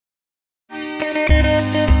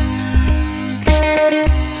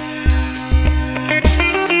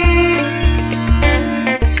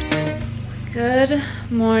Good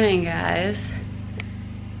morning, guys.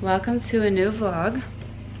 Welcome to a new vlog.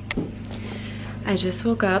 I just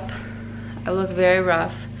woke up. I look very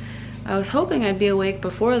rough. I was hoping I'd be awake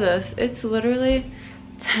before this. It's literally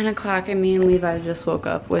 10 o'clock and me and Levi just woke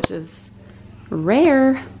up, which is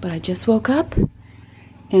rare, but I just woke up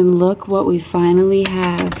and look what we finally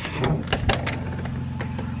have.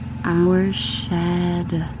 Our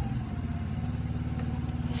shed.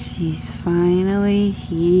 She's finally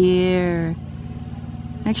here.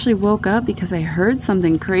 I actually woke up because I heard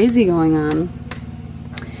something crazy going on.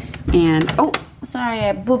 And, oh, sorry,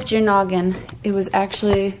 I booped your noggin. It was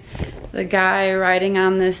actually the guy riding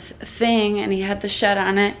on this thing and he had the shed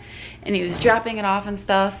on it and he was dropping it off and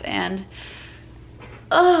stuff and,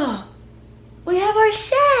 oh, we have our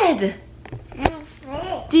shed.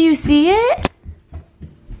 Do you see it?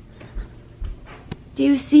 Do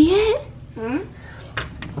you see it? Huh?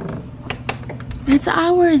 It's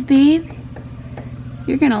ours, babe.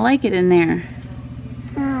 You're gonna like it in there.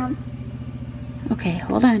 Okay,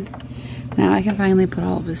 hold on. Now I can finally put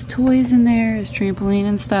all of his toys in there, his trampoline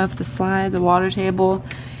and stuff, the slide, the water table.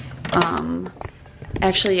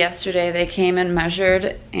 Actually yesterday they came and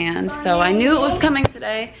measured, and so I knew it was coming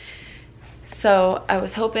today. So I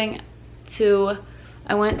was hoping to,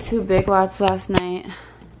 I went to Big Lots last night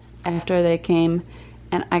after they came,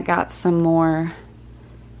 and I got some more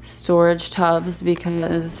storage tubs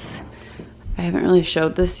because I haven't really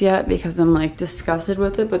showed this yet because I'm like disgusted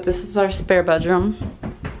with it, but this is our spare bedroom.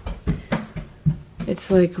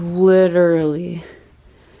 It's like literally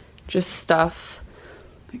just stuff,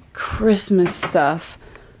 like Christmas stuff,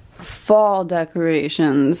 fall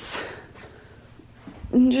decorations,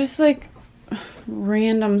 and just like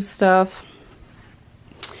random stuff.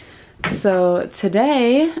 So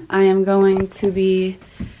today I am going to be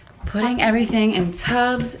putting everything in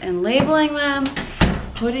tubs and labeling them,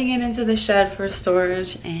 putting it into the shed for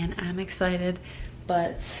storage, and I'm excited.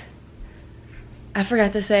 But I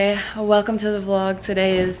forgot to say, welcome to the vlog.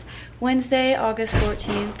 Today is Wednesday, August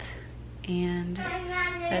 14th, and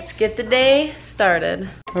let's get the day started.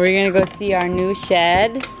 Are we gonna go see our new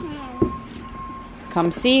shed?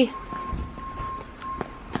 Come see.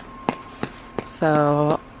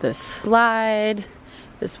 So this slide,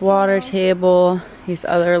 this water table, these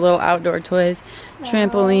other little outdoor toys,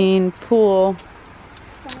 trampoline, pool,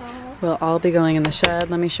 will all be going in the shed.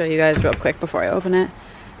 Let me show you guys real quick before I open it.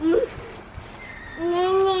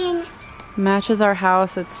 Matches our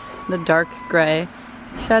house. It's the dark gray.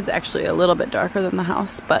 Shed's actually a little bit darker than the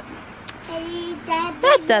house, but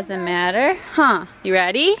that doesn't matter. Huh? You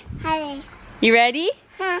ready? You ready?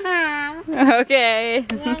 Okay.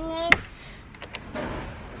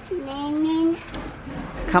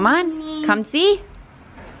 Come on, come see.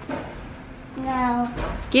 No.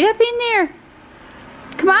 Get up in there.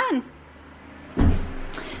 Come on.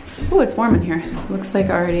 Oh, it's warm in here. Looks like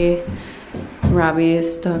already Robbie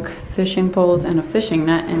stuck fishing poles and a fishing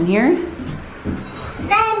net in here.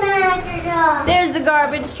 There's the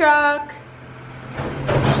garbage truck.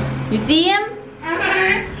 You see him?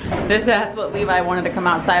 That's what Levi wanted to come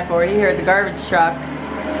outside for. He heard the garbage truck.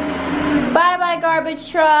 Bye-bye, garbage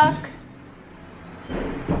truck.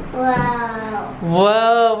 Wow.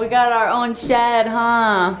 Whoa, we got our own shed,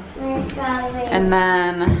 huh? And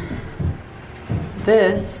then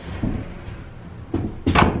this,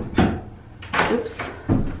 oops,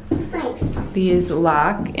 these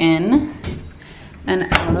lock in and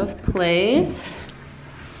out of place.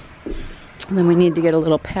 And then we need to get a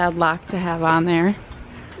little padlock to have on there.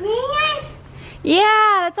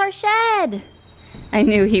 Yeah, that's our shed. I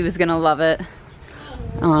knew he was gonna love it.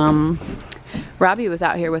 Robbie was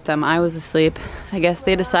out here with them. I was asleep. I guess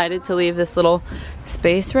they decided to leave this little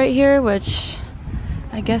space right here, which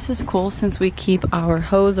I guess is cool since we keep our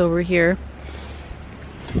hose over here.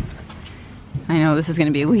 I know this is gonna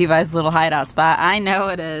be Levi's little hideout spot. I know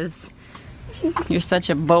it is. You're such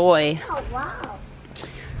a boy. Oh, wow.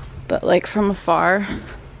 But like from afar,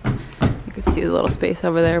 you can see the little space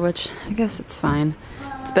over there, which I guess it's fine.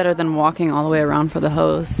 It's better than walking all the way around for the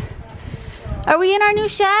hose. Are we in our new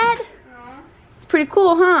shed? It's pretty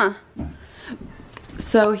cool, huh?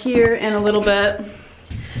 So here in a little bit,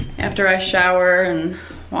 after I shower and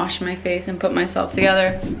wash my face and put myself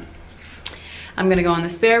together, I'm gonna go in the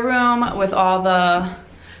spare room with all the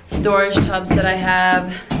storage tubs that I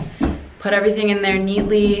have, put everything in there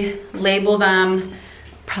neatly, label them.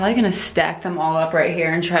 Probably gonna stack them all up right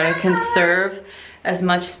here and try to conserve as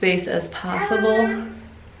much space as possible.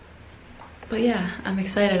 But yeah, I'm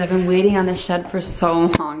excited. I've been waiting on this shed for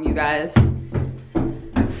so long, you guys.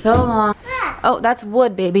 So long. Oh, that's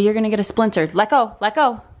wood, baby. You're gonna get a splinter. Let go, let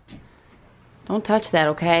go. Don't touch that,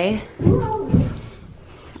 okay?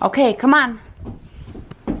 Okay, come on.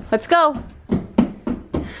 Let's go.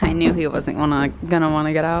 I knew he wasn't gonna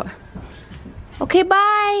wanna get out. Okay,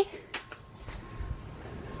 bye.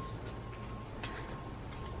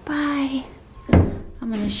 Bye. I'm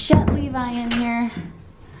gonna shut Levi in here.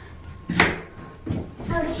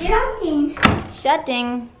 I'm shutting.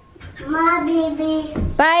 Shutting. My baby.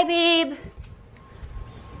 Bye, babe.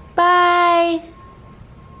 Bye.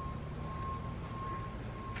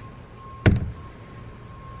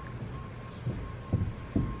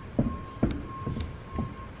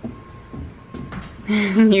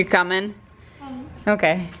 You coming?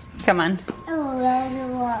 Okay, come on.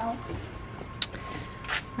 Oh,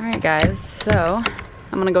 Alright guys, so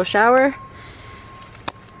I'm gonna go shower,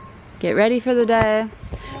 get ready for the day.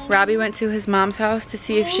 Robbie went to his mom's house to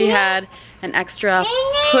see if she had an extra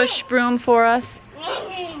push broom for us.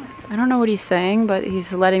 I don't know what he's saying, but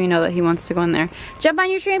he's letting me know that he wants to go in there. Jump on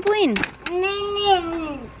your trampoline.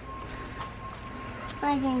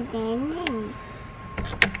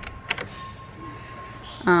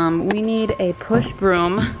 We need a push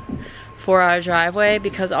broom for our driveway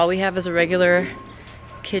because all we have is a regular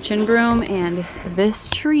kitchen broom, and this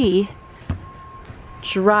tree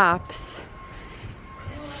drops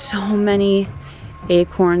so many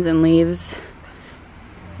acorns and leaves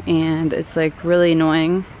and it's like really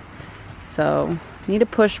annoying. So we need a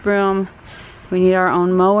push broom. We need our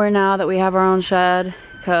own mower now that we have our own shed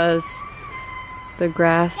because the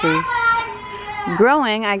grass is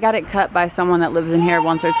growing. I got it cut by someone that lives in here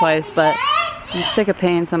once or twice, but I'm sick of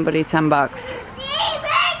paying somebody 10 bucks.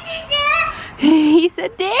 He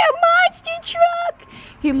said, damn monster truck!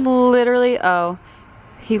 He literally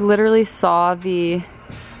saw the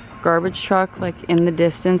garbage truck like in the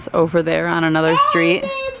distance over there on another street.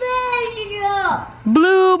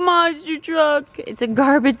 Blue monster truck! It's a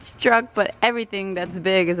garbage truck, but everything that's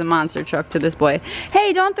big is a monster truck to this boy.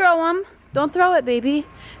 Hey, don't throw them. Don't throw it, baby.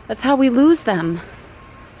 That's how we lose them.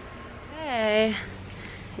 Hey,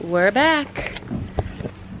 we're back.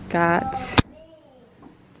 Got,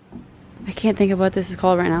 I can't think of what this is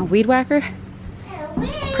called right now. Weed whacker?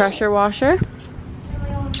 Pressure washer.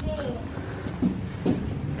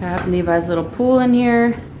 Got Levi's little pool in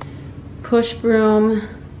here. Push broom.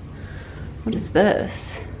 What is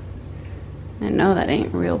this? I know that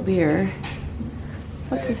ain't real beer.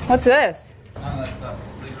 What's this? None of that stuff.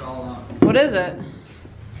 Leave it all alone. What is it?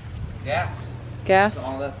 Gas. Gas? So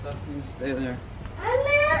all that stuff can stay there.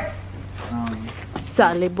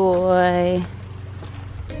 Sully boy.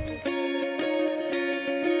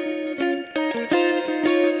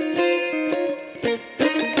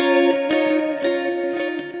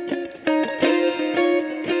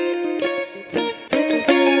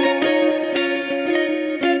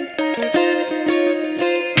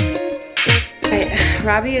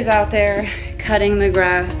 Robbie is out there cutting the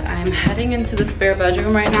grass. I'm heading into the spare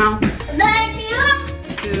bedroom right now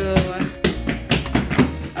to,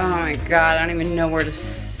 oh my god, I don't even know where to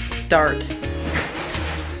start.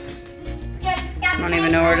 I don't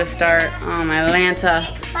even know where to start. Oh my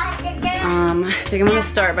Lanta. I think I'm gonna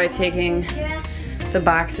start by taking the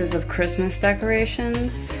boxes of Christmas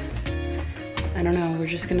decorations. I don't know, we're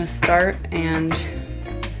just gonna start and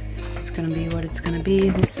it's gonna be what it's gonna be.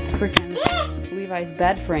 This is freaking Levi's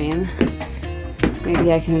bed frame.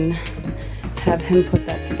 Maybe I can have him put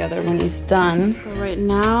that together when he's done. So right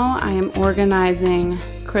now I am organizing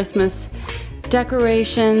Christmas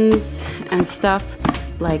decorations and stuff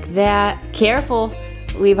like that. Careful,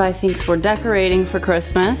 Levi thinks we're decorating for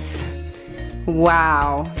Christmas.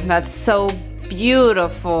 Wow, that's so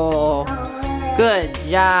beautiful. Good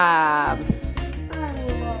job.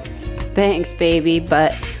 Thanks, baby,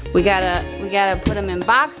 but we gotta put them in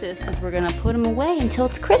boxes because we're gonna put them away until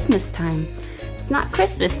it's Christmas time. It's not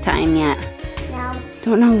Christmas time yet. No.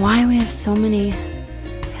 Don't know why we have so many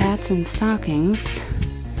hats and stockings,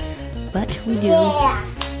 but we do. Yeah.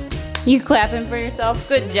 You clapping for yourself?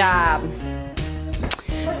 Good job.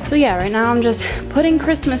 So yeah, right now I'm just putting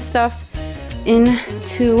Christmas stuff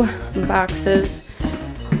into boxes,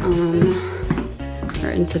 or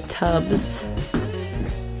into tubs.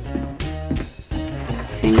 I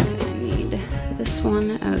think I need this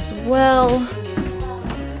one as well.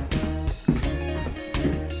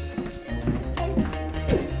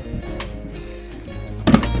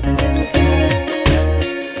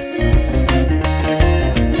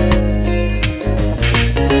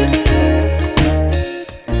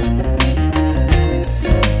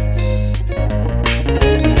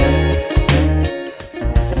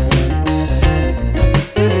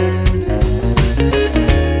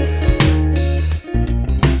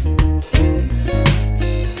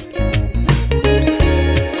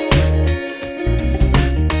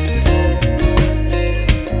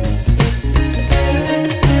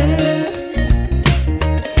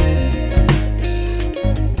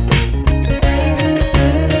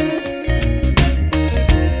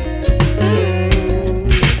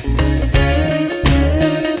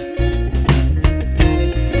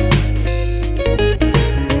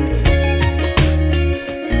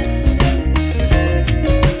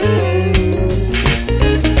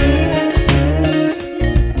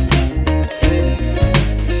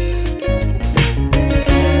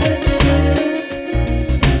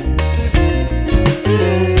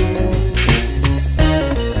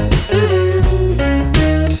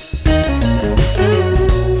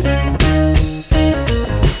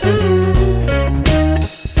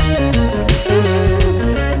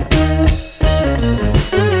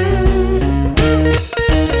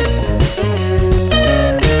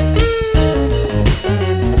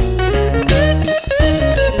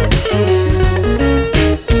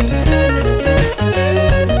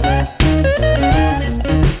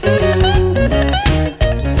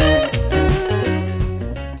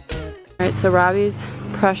 so Robbie's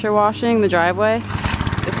pressure washing the driveway.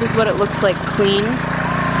 This is what it looks like clean,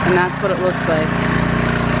 and that's what it looks like.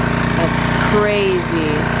 That's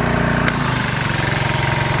crazy.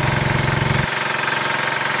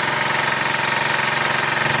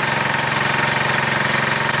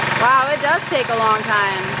 Wow, it does take a long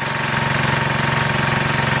time.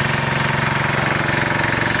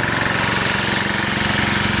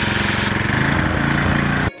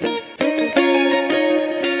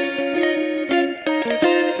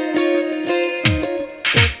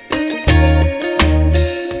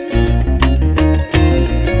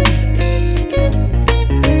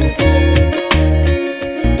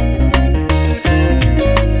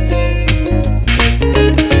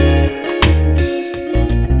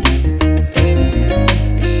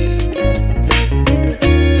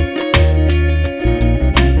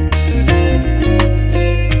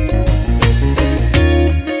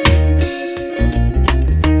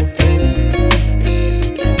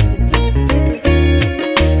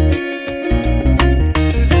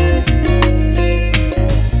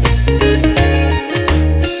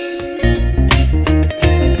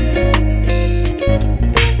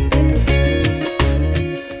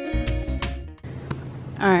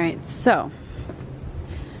 So,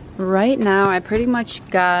 right now I pretty much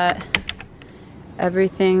got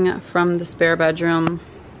everything from the spare bedroom.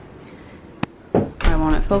 I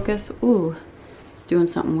want it focus. Ooh, it's doing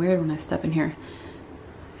something weird when I step in here.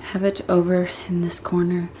 Have it over in this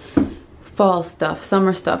corner. Fall stuff,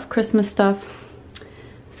 summer stuff, Christmas stuff,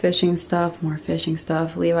 fishing stuff, more fishing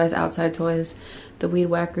stuff, Levi's outside toys. The weed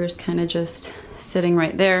whacker's kind of just sitting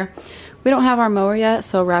right there. We don't have our mower yet,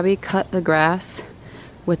 so Robbie cut the grass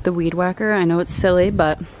with the weed whacker. I know it's silly,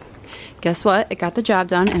 but guess what? It got the job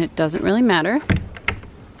done, and it doesn't really matter.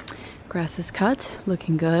 Grass is cut,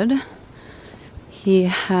 looking good. He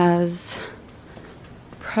has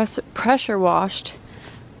pressure washed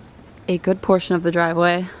a good portion of the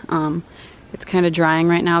driveway. It's kind of drying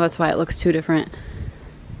right now, that's why it looks two different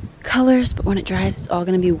colors, but when it dries, it's all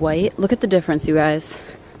gonna be white. Look at the difference, you guys.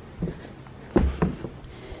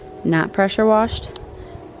 Not pressure washed,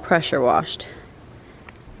 pressure washed.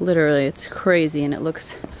 Literally, it's crazy, and it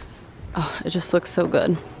looks, oh, it just looks so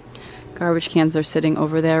good. Garbage cans are sitting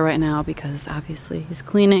over there right now because obviously he's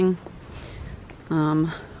cleaning.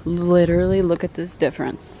 Literally, look at this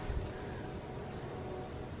difference.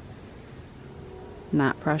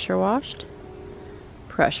 Not pressure washed,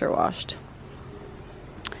 pressure washed.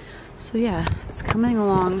 So yeah, it's coming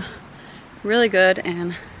along really good,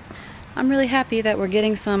 and I'm really happy that we're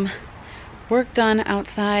getting some work done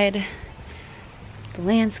outside. The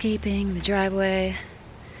landscaping, the driveway.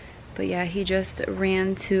 But yeah, he just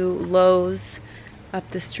ran to Lowe's up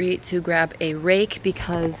the street to grab a rake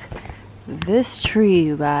because this tree,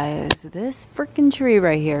 you guys, this freaking tree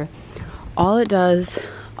right here, all it does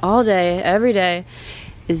all day, every day,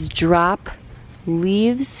 is drop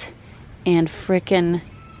leaves and freaking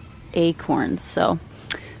acorns. So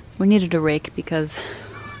we needed a rake because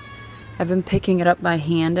I've been picking it up by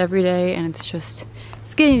hand every day, and it's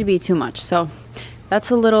getting to be too much. So that's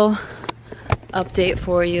a little update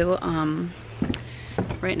for you.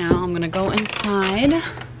 Right now I'm gonna go inside.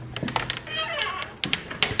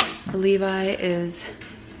 Levi is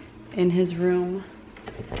in his room.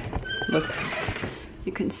 Look,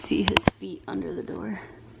 you can see his feet under the door.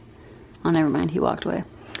 Oh, never mind, he walked away.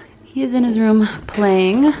 He is in his room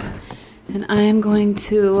playing, and I am going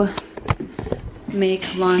to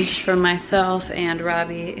make lunch for myself and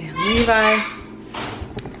Robbie and Levi.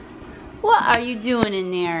 What are you doing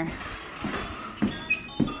in there?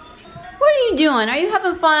 What are you doing? Are you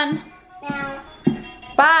having fun? No.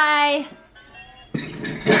 Bye.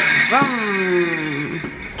 Vroom.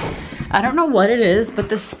 I don't know what it is, but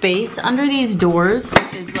the space under these doors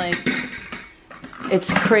is like,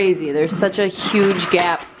 it's crazy. There's such a huge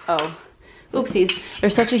gap. Oh, oopsies.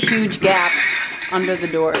 There's such a huge gap under the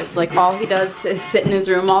doors. Like, all he does is sit in his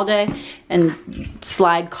room all day and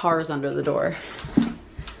slide cars under the door.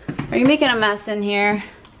 Are you making a mess in here?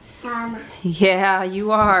 Yeah,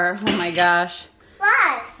 you are. Oh my gosh.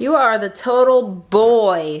 What? You are the total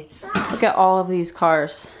boy. Look at all of these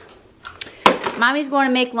cars. Mommy's going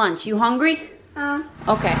to make lunch. You hungry? Okay.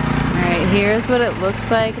 All right, here's what it looks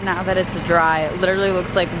like now that it's dry. It literally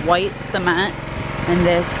looks like white cement, and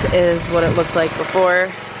this is what it looked like before.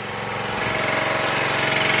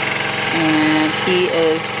 And he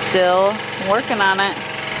is still working on it.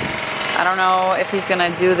 I don't know if he's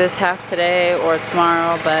gonna do this half today or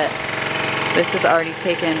tomorrow, but this has already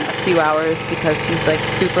taken a few hours because he's like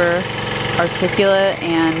super articulate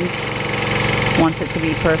and wants it to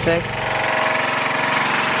be perfect.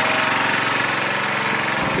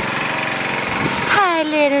 Hi,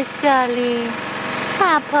 little Sully.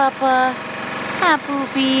 Hi, Papa. Hi,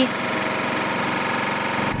 Poopy.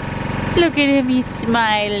 Look at him, he's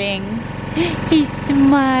smiling. He's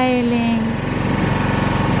smiling.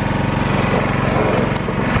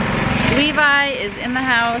 Levi is in the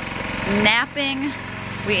house napping.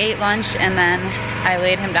 We ate lunch and then I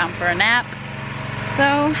laid him down for a nap.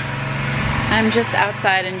 So I'm just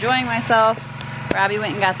outside enjoying myself. Robbie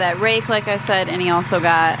went and got that rake like I said, and he also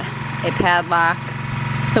got a padlock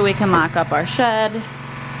so we can lock up our shed.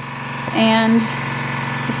 And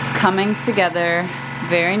it's coming together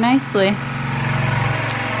very nicely.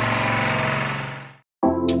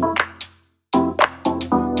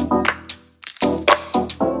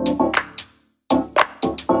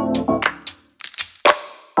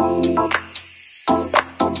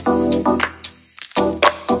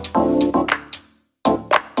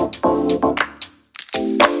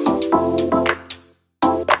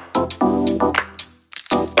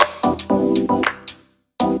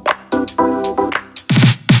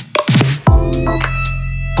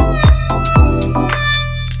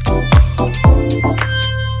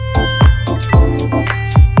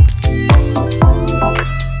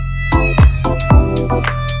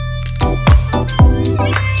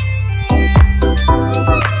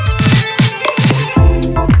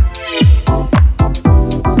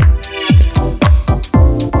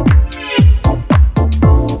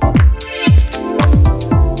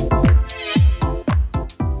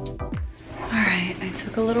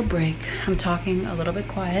 Break. I'm talking a little bit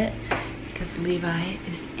quiet because Levi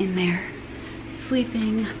is in there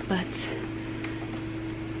sleeping, but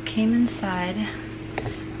came inside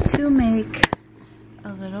to make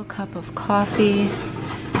a little cup of coffee.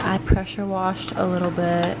 I pressure washed a little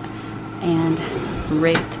bit and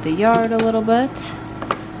raked the yard a little bit.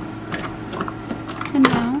 And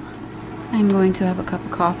now I'm going to have a cup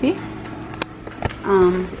of coffee.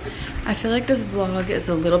 I feel like this vlog is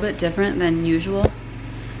a little bit different than usual.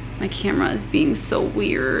 My camera is being so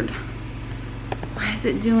weird. Why is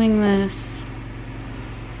it doing this?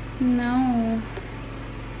 No.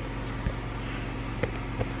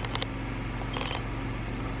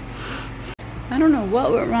 I don't know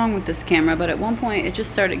what went wrong with this camera, but at one point it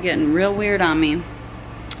just started getting real weird on me.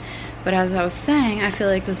 But as I was saying, I feel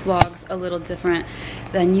like this vlog's a little different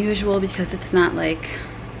than usual because it's not like,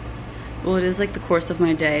 well, it is like the course of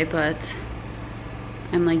my day, but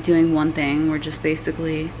I'm like doing one thing. We're just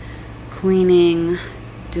basically cleaning,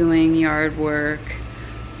 doing yard work,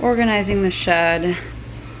 organizing the shed.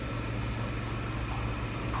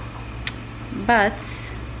 But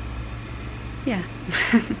yeah,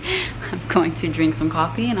 I'm going to drink some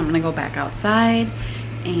coffee and I'm gonna go back outside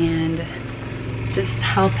and just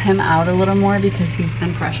help him out a little more because he's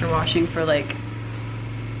been pressure washing for like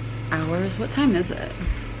hours. What time is it?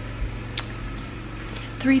 It's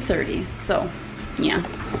 3:30, so yeah.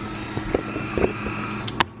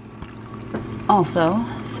 Also,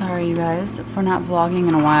 sorry you guys for not vlogging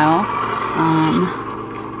in a while.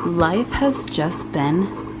 Life has just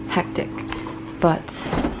been hectic, but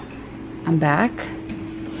I'm back,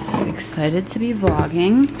 excited to be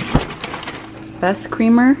vlogging. Best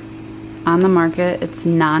creamer on the market. It's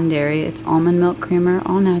non-dairy. It's almond milk creamer,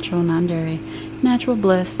 all natural, non-dairy, natural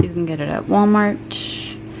bliss. You can get it at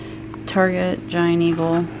Walmart, Target, Giant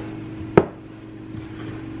Eagle,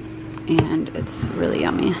 and it's really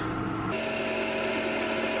yummy.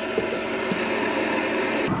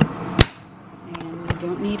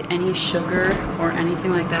 Don't need any sugar or anything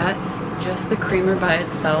like that. Just the creamer by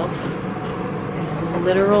itself is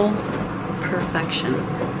literal perfection.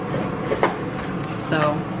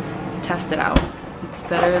 So test it out. It's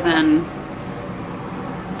better than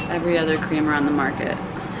every other creamer on the market,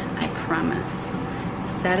 I promise.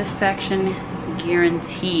 Satisfaction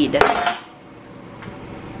guaranteed.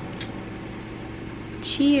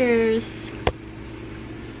 Cheers.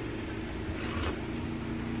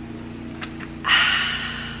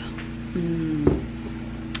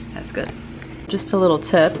 That's good. Just a little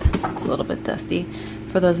tip, it's a little bit dusty,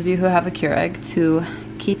 for those of you who have a Keurig, to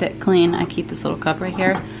keep it clean. I keep this little cup right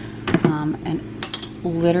here, and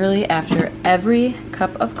literally after every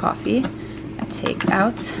cup of coffee, I take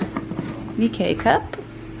out the K-cup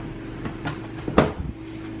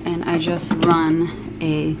and I just run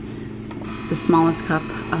the smallest cup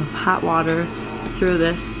of hot water through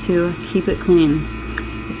this to keep it clean.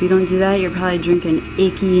 If you don't do that, you're probably drinking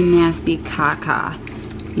icky, nasty caca.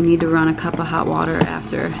 You need to run a cup of hot water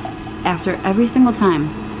after every single time.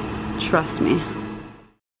 Trust me.